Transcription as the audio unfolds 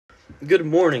Good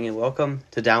morning and welcome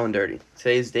to Down and Dirty.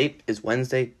 Today's date is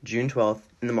Wednesday, June 12th,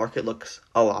 and the market looks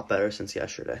a lot better since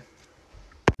yesterday.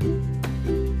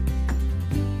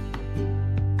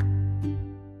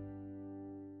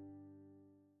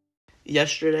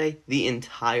 Yesterday, the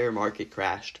entire market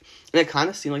crashed, and it kind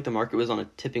of seemed like the market was on a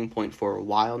tipping point for a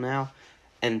while now,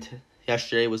 and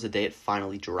yesterday was the day it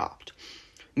finally dropped.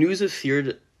 News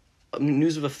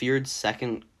of a feared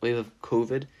second wave of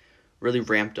COVID really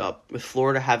ramped up, with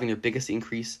Florida having the biggest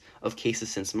increase of cases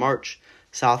since March,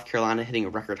 South Carolina hitting a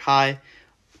record high,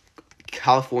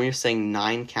 California saying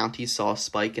 9 counties saw a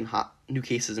spike in new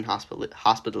cases and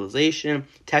hospitalization,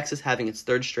 Texas having its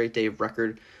third straight day of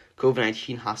record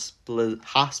COVID-19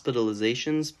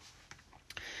 hospitalizations.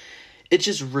 It's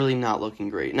just really not looking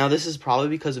great. Now, this is probably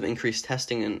because of increased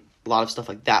testing and a lot of stuff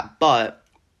like that, but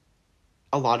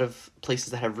a lot of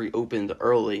places that have reopened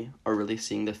early are really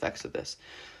seeing the effects of this.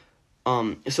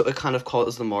 So it kind of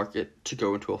caused the market to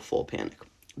go into a full panic.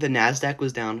 The NASDAQ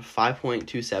was down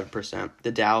 5.27%,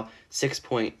 the Dow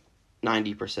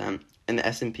 6.90%, and the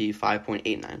S&P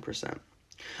 5.89%.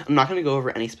 I'm not going to go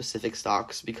over any specific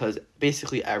stocks because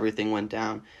basically everything went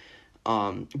down,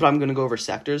 but I'm going to go over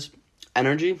sectors.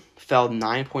 Energy fell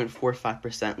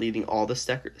 9.45%, leading all the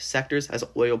sectors as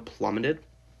oil plummeted.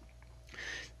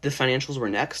 The financials were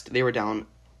next. They were down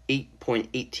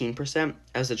 8.18%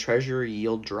 as the Treasury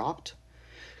yield dropped.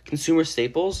 Consumer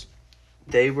staples,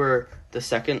 they were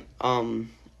the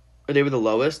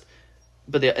lowest,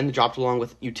 but they dropped along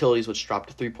with utilities, which dropped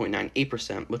to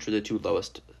 3.98%, which were the two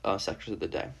lowest sectors of the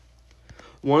day.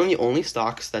 One of the only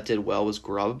stocks that did well was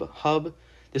Grubhub.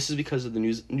 This is because of the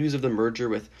news of the merger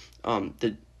with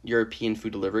the European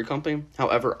food delivery company.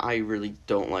 However, I really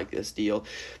don't like this deal.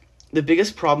 The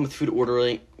biggest problem with food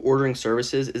ordering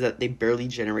services is that they barely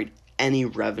generate any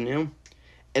revenue.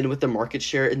 And with the market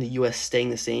share in the U.S. staying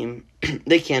the same,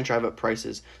 they can't drive up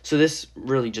prices. So this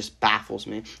really just baffles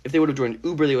me. If they would have joined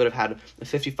Uber, they would have had a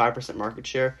 55% market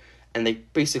share, and they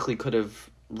basically could have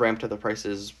ramped up the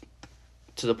prices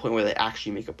to the point where they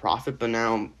actually make a profit. But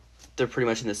now they're pretty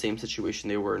much in the same situation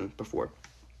they were in before.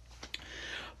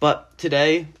 But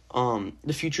today,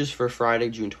 the futures for Friday,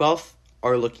 June 12th,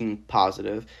 are looking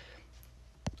positive.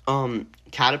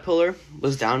 Caterpillar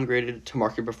was downgraded to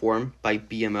market perform by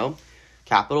BMO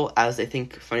Capital as they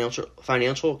think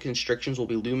financial constrictions will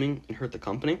be looming and hurt the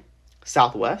company.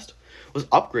 Southwest was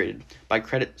upgraded by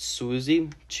Credit Suisse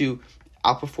to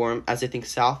outperform as they think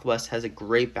Southwest has a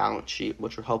great balance sheet,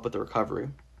 which will help with the recovery.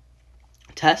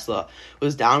 Tesla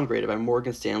was downgraded by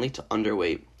Morgan Stanley to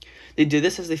underweight. They did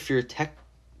this as they fear tech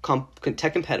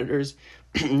competitors'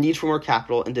 need for more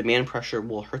capital and demand pressure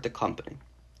will hurt the company.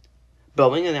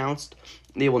 Boeing announced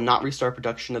they will not restart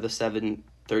production of the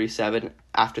 737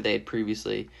 after they had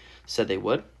previously said they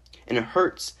would. And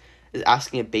Hertz is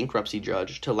asking a bankruptcy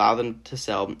judge to allow them to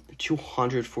sell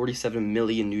 247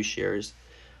 million new shares,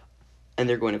 and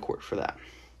they're going to court for that.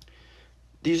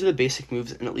 These are the basic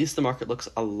moves, and at least the market looks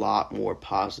a lot more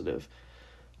positive.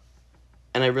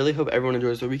 And I really hope everyone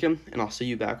enjoys the weekend, and I'll see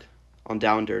you back on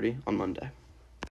Down and Dirty on Monday.